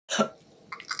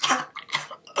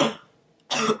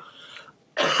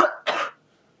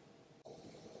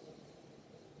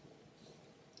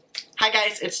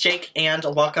guys, it's Jake and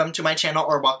welcome to my channel,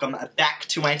 or welcome back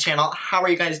to my channel. How are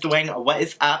you guys doing? What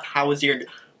is up? How is your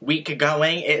week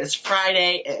going? It is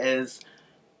Friday. It is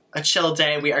a chill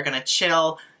day. We are gonna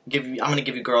chill. I'm gonna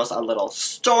give you girls a little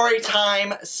story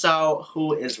time. So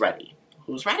who is ready?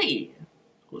 Who's ready?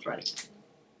 Who's ready?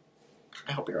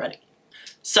 I hope you're ready.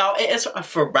 So it is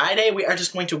Friday. We are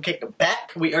just going to kick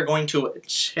back. We are going to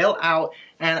chill out,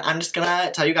 and I'm just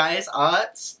gonna tell you guys a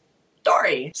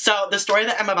story. So the story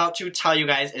that I'm about to tell you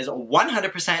guys is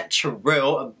 100%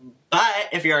 true, but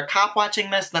if you're a cop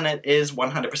watching this, then it is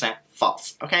 100%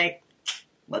 false, okay?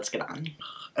 Let's get on.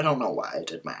 I don't know why I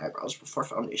did my eyebrows before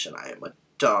foundation. I am a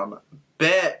dumb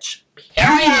bitch.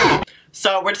 Period!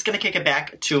 So we're just gonna kick it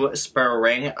back to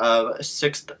spring of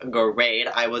 6th grade.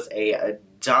 I was a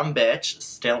dumb bitch,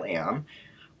 still am.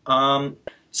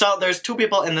 So there's two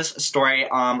people in this story.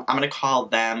 I'm gonna call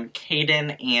them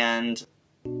Kaden and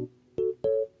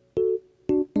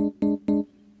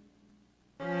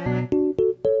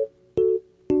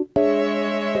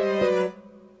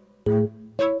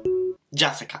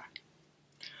Jessica.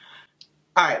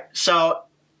 Alright, so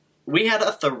we had a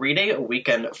 3-day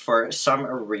weekend for some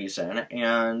reason,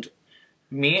 and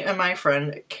me and my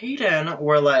friend Kaden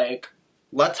were like,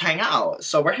 let's hang out.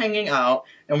 So we're hanging out,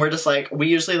 and we're just like, we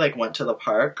usually like went to the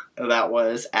park that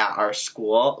was at our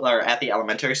school, or at the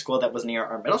elementary school that was near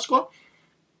our middle school.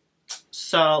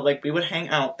 So like we would hang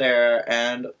out there,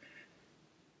 and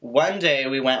one day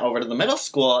we went over to the middle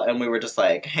school and we were just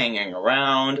like hanging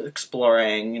around,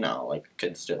 exploring, you know, like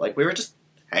kids do. Like we were just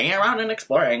hanging around and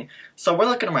exploring. So we're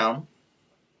looking around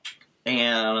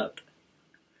and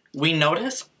we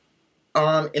notice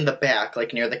in the back,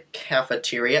 like near the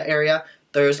cafeteria area,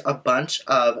 there's a bunch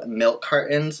of milk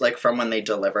cartons, like from when they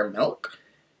deliver milk.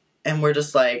 And we're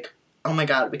just like, oh my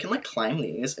god, we can like climb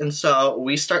these. And so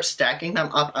we start stacking them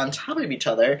up on top of each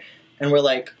other, and we're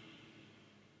like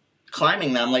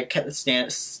climbing them, like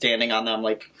standing on them,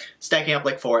 like stacking up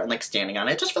like 4 and like standing on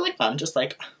it, just for like fun, just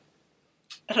like,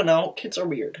 I don't know, kids are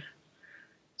weird.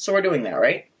 So we're doing that,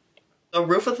 right? The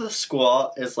roof of the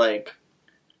school is like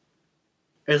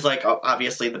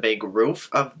obviously the big roof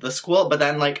of the school, but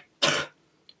then like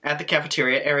at the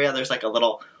cafeteria area there's like a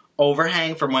little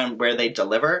overhang from where they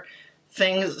deliver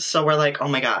things. So we're like, oh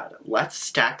my god, let's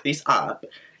stack these up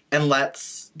and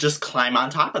let's just climb on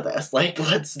top of this. Like,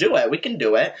 let's do it. We can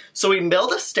do it. So we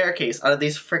build a staircase out of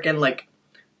these freaking, like,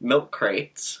 milk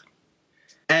crates.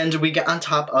 And we get on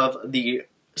top of the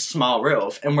small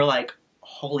roof. And we're like,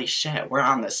 holy shit, we're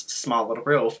on this small little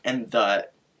roof. And the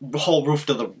whole roof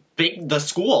to the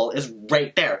school is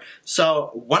right there.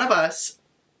 So one of us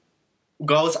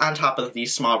goes on top of the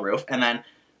small roof. And then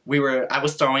I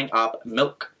was throwing up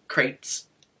milk crates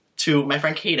to my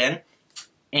friend Kaden.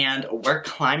 And we're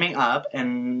climbing up,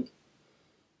 and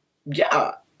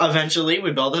yeah, eventually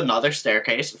we build another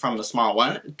staircase from the small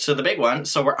one to the big one,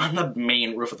 so we're on the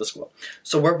main roof of the school.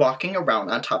 So we're walking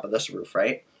around on top of this roof,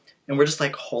 right? And we're just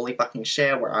like, holy fucking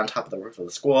shit, we're on top of the roof of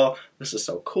the school. This is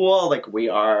so cool. Like, we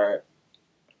are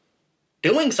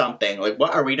doing something. Like,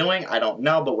 what are we doing? I don't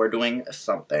know, but we're doing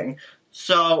something.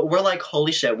 So we're like,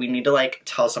 holy shit, we need to like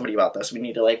tell somebody about this. We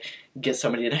need to like get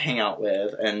somebody to hang out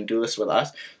with and do this with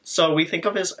us. So we think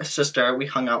of his sister. We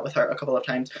hung out with her a couple of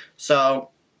times. So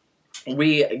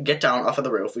we get down off of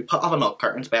the roof. We put all the milk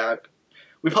cartons back.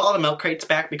 We put all the milk crates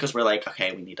back because we're like,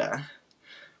 okay, we need to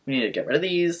get rid of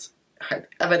these, hide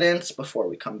the evidence before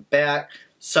we come back.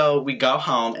 So we go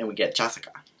home and we get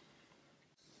Jessica.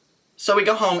 So we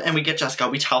go home and we get Jessica.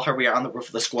 We tell her we are on the roof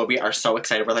of the school. We are so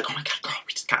excited. We're like, oh my god, girl,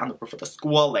 we just got on the roof of the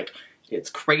school. Like,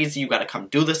 it's crazy. You gotta come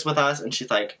do this with us. And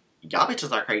she's like, y'all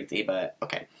bitches are crazy, but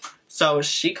okay. So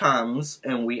she comes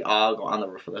and we all go on the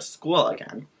roof of the school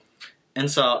again. And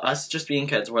so us just being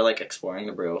kids, we're like exploring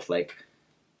the roof, like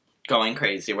going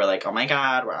crazy. We're like, oh my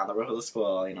god, we're on the roof of the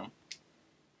school, you know.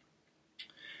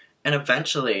 And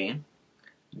eventually,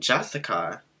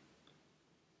 Jessica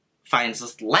finds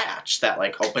this latch that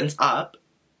like opens up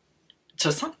to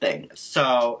something.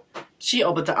 So she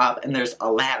opens it up and there's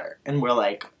a ladder, and we're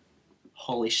like,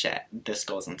 holy shit, this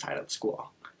goes inside of the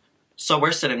school. So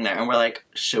we're sitting there and we're like,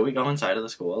 should we go inside of the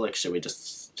school? Like, should we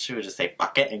just say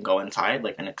fuck it and go inside,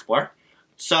 like, and explore?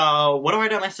 So what do our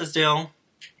dumbasses do?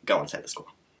 Go inside the school.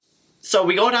 So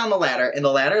we go down the ladder, and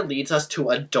the ladder leads us to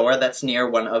a door that's near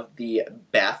one of the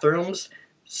bathrooms.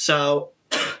 So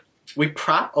we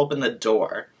prop open the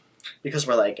door because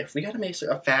we're like, if we gotta make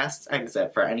a fast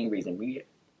exit for any reason, we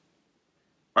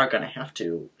are gonna have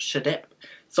to shadip.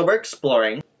 So we're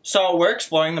exploring. So we're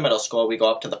exploring the middle school. We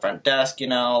go up to the front desk, you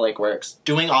know, like we're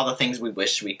doing all the things we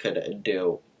wish we could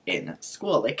do in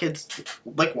school. Like kids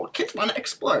want to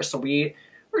explore. So we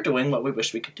we're doing what we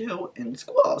wish we could do in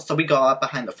school. So we go up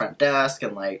behind the front desk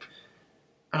and, like,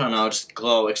 I don't know, just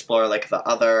go explore, like, the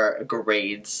other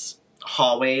grades'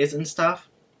 hallways and stuff.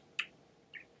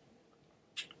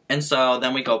 And so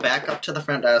then we go back up to the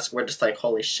front desk. We're just like,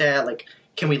 holy shit, like,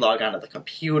 can we log onto the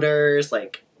computers?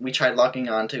 Like, we tried logging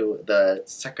onto the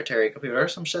secretary computer or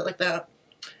some shit like that.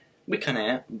 We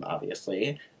couldn't,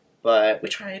 obviously, but we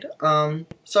tried.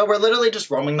 So we're literally just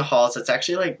roaming the halls. It's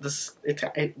actually like, this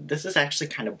is actually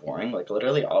kind of boring. Like,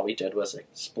 literally all we did was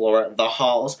explore the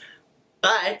halls.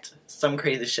 But some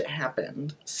crazy shit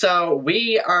happened. So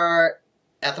we are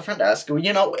at the front desk.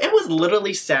 You know, it was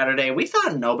literally Saturday. We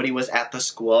thought nobody was at the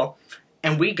school.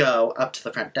 And we go up to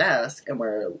the front desk and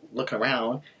we're looking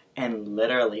around. And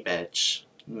literally, bitch,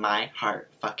 my heart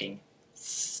fucking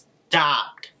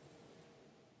stopped.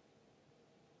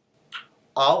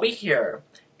 All we hear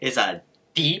is a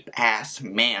deep-ass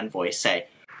man voice say,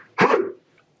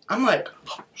 I'm like,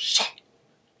 oh, shit.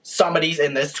 Somebody's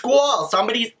in this school.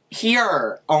 Somebody's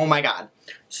here. Oh my god.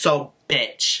 So,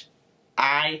 bitch,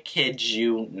 I kid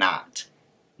you not.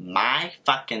 My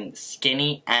fucking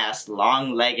skinny ass,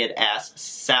 long-legged ass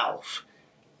self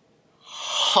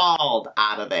hauled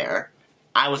out of there.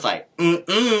 I was like,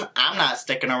 I'm not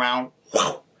sticking around.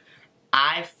 Whoa.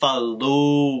 I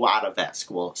flew out of that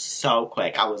school so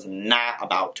quick. I was not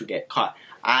about to get caught.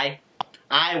 I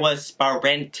was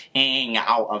sprinting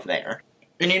out of there.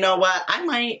 And you know what? I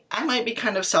might be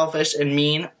kind of selfish and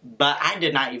mean, but I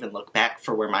did not even look back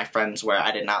for where my friends were.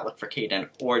 I did not look for Kaden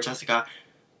or Jessica.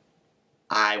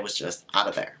 I was just out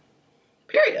of there.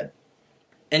 Period.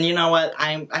 And you know what?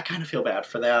 I kind of feel bad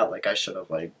for that. Like, I should have,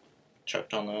 like,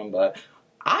 checked on them, but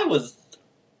I was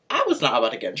not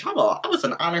about to get in trouble. I was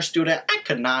an honor student. I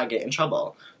could not get in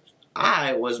trouble.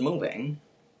 I was moving.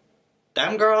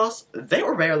 Them girls, they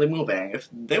were barely moving. If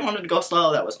they wanted to go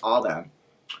slow, that was all them.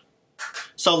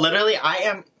 So literally, I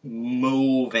am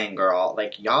moving, girl.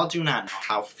 Like, y'all do not know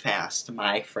how fast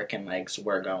my freaking legs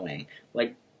were going.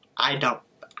 Like, I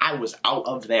was out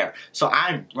of there. So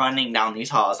I'm running down these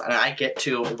halls, and I get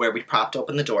to where we propped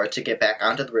open the door to get back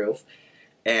onto the roof.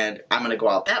 And I'm going to go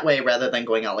out that way rather than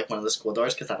going out like one of the school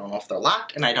doors because I don't know if they're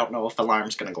locked and I don't know if the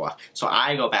alarm's going to go off. So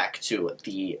I go back to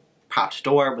the propped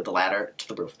door with the ladder to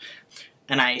the roof.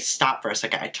 And I stop for a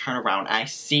second. I turn around and I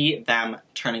see them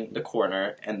turning the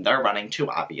corner and they're running too,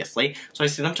 obviously. So I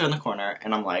see them turn the corner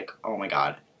and I'm like, oh my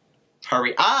god,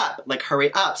 hurry up, like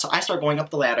hurry up. So I start going up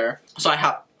the ladder. So I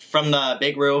hop from the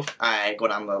big roof. I go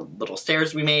down the little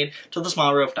stairs we made to the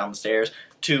small roof, down the stairs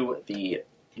to the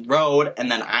road,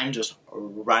 and then I'm just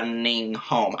running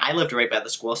home. I lived right by the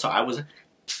school, so I was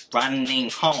running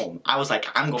home. I was like,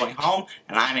 I'm going home,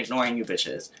 and I'm ignoring you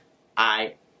bitches.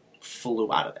 I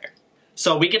flew out of there.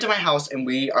 So we get to my house, and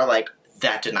we are like,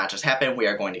 that did not just happen. We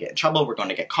are going to get in trouble. We're going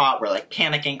to get caught. We're like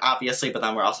panicking, obviously, but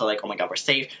then we're also like, oh my god, we're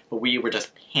safe. But we were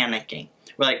just panicking.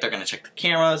 We're like, they're going to check the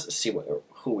cameras, see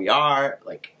who we are,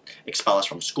 like, expel us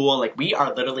from school. Like, we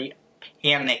are literally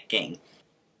panicking.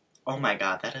 Oh my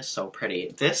god, that is so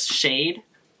pretty. This shade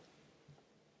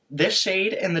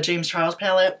in the James Charles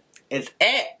palette is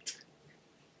it.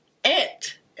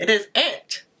 It is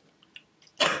it.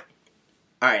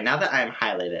 Alright, now that I'm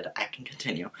highlighted, I can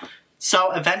continue.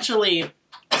 So eventually,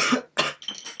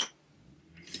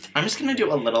 I'm just going to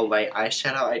do a little light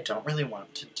eyeshadow. I don't really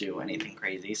want to do anything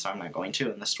crazy, so I'm not going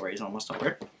to, and the story is almost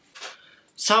over.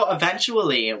 So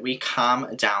eventually, we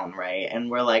calm down, right? And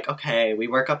we're like, okay, we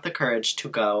work up the courage to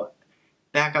go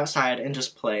back outside and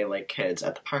just play like kids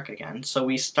at the park again. So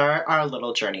we start our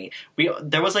little journey.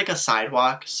 There was like a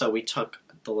sidewalk, so we took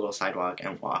the little sidewalk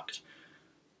and walked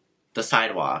the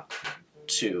sidewalk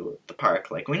to the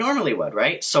park like we normally would,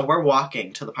 right? So we're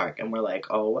walking to the park and we're like,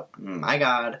 oh my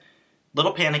god.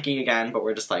 Little panicky again, but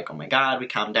we're just like, oh my god, we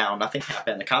calm down, nothing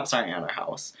happened, the cops aren't at our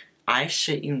house. I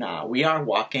shit you not, we are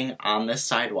walking on this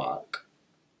sidewalk.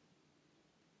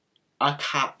 A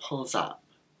cop pulls up.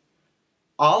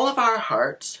 All of our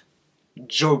hearts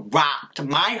dropped.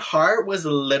 My heart was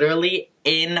literally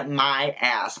in my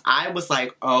ass. I was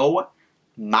like, oh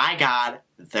my god,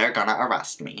 they're gonna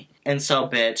arrest me. And so,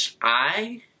 bitch,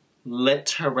 I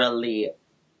literally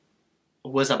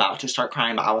was about to start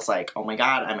crying, but I was like, oh my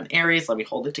god, I'm an Aries, let me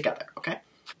hold it together, okay?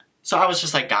 So I was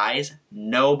just like, guys,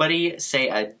 nobody say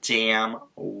a damn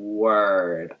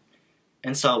word.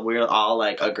 And so we're all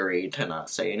like agreed to not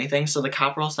say anything. So the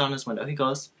cop rolls down his window, he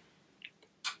goes,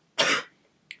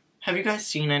 have you guys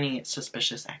seen any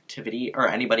suspicious activity or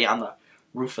anybody on the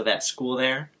roof of that school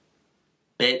there?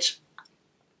 Bitch,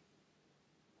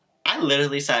 I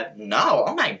literally said, no,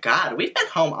 oh my god, we've been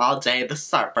home all day, this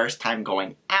is our first time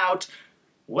going out.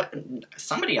 What,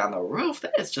 somebody on the roof?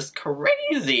 That is just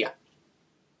crazy.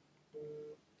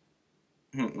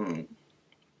 Mm-mm.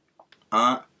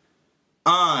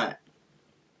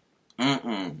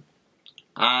 Mm-mm.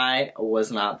 I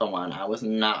was not the one. I was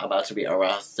not about to be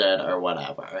arrested or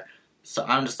whatever. So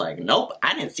I'm just like, nope,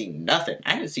 I didn't see nothing.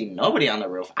 I didn't see nobody on the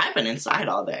roof. I've been inside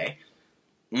all day.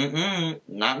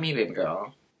 Not me, baby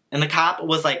girl. And the cop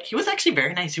was like, he was actually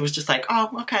very nice. He was just like, oh,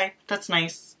 okay, that's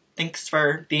nice. Thanks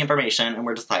for the information. And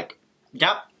we're just like,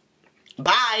 yep,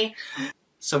 bye.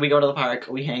 So we go to the park,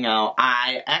 we hang out.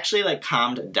 I actually like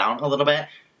calmed down a little bit.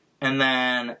 And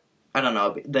then, I don't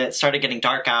know, it started getting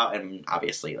dark out. And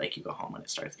obviously, like, you go home when it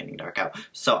starts getting dark out.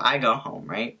 So I go home,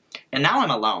 right? And now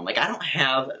I'm alone. Like, I don't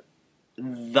have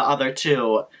the other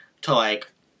two to,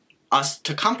 like, us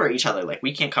to comfort each other. Like,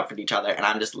 we can't comfort each other. And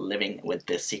I'm just living with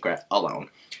this secret alone.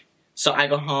 So I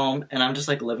go home, and I'm just,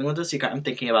 like, living with the secret. I'm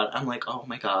thinking about it. I'm like, oh,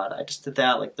 my God, I just did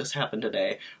that. Like, this happened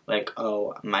today. Like,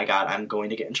 oh, my God, I'm going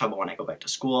to get in trouble when I go back to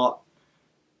school.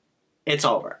 It's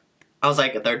over. I was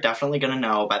like, they're definitely going to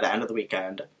know by the end of the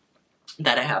weekend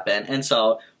that it happened. And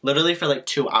so, literally for, like,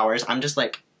 2 hours, I'm just,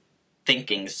 like,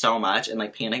 thinking so much and,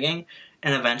 like, panicking.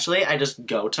 And eventually, I just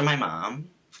go to my mom.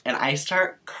 And I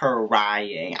start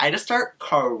crying. I just start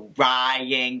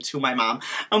crying to my mom.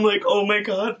 I'm like, oh my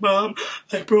God, Mom,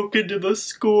 I broke into the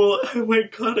school. Oh my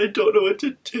God, I don't know what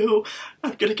to do.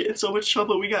 I'm gonna get in so much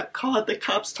trouble. We got caught. The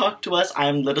cops talked to us.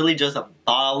 I'm literally just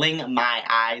bawling my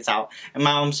eyes out. And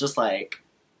Mom's just like,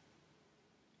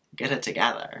 get it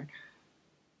together.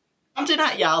 Mom did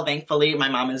not yell, thankfully. My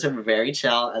mom is very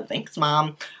chill. Thanks,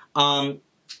 Mom.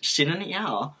 She didn't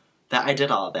yell that I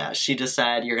did all of that. She just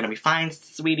said, you're gonna be fine,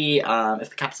 sweetie. If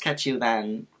the cops catch you,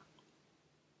 then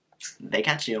they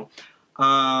catch you.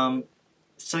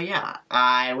 So yeah,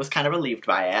 I was kind of relieved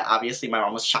by it. Obviously, my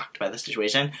mom was shocked by the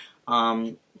situation.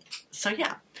 So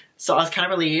yeah. So I was kind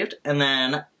of relieved, and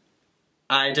then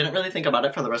I didn't really think about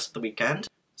it for the rest of the weekend.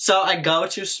 So I go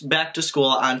back to school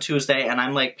on Tuesday, and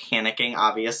I'm, like, panicking,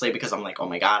 obviously, because I'm like, oh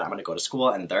my God, I'm gonna go to school,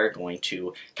 and they're going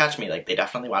to catch me. Like, they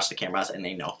definitely watch the cameras, and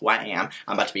they know who I am.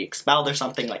 I'm about to be expelled or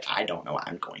something. Like, I don't know what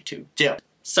I'm going to do.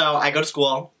 So I go to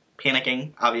school,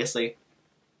 panicking, obviously.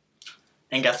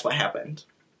 And guess what happened?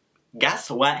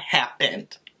 Guess what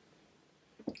happened?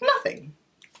 Nothing.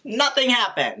 Nothing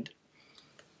happened.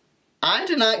 I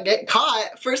did not get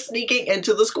caught for sneaking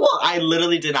into the school. I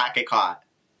literally did not get caught.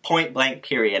 Point blank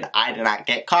period. I did not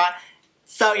get caught.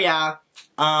 So yeah.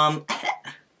 That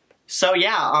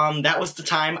was the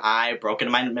time I broke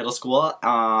into my middle school.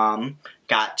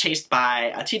 Got chased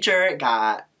by a teacher,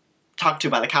 got talked to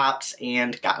by the cops,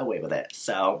 and got away with it.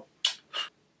 So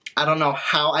I don't know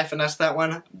how I finessed that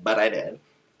one, but I did.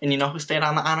 And you know who stayed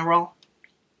on the honor roll?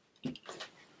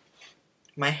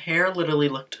 My hair literally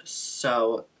looked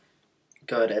so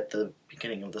good at the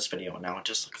beginning of this video, and now it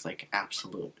just looks like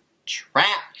absolute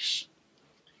trash.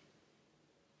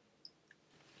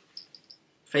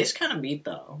 Face kind of beat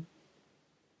though.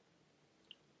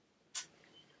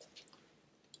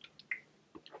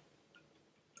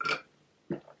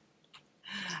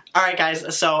 Alright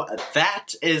guys, so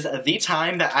that is the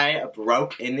time that I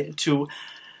broke into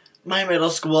my middle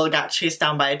school, got chased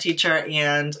down by a teacher,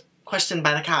 and questioned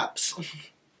by the cops.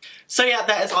 So yeah,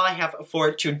 that is all I have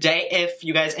for today. If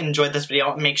you guys enjoyed this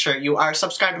video, make sure you are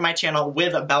subscribed to my channel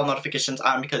with bell notifications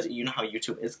on, because you know how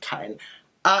YouTube is kind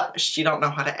of, she don't know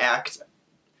how to act.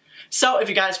 So if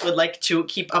you guys would like to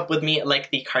keep up with me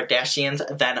like the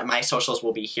Kardashians, then my socials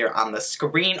will be here on the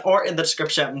screen or in the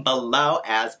description below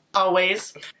as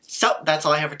always. So that's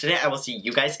all I have for today. I will see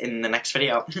you guys in the next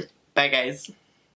video. Bye guys.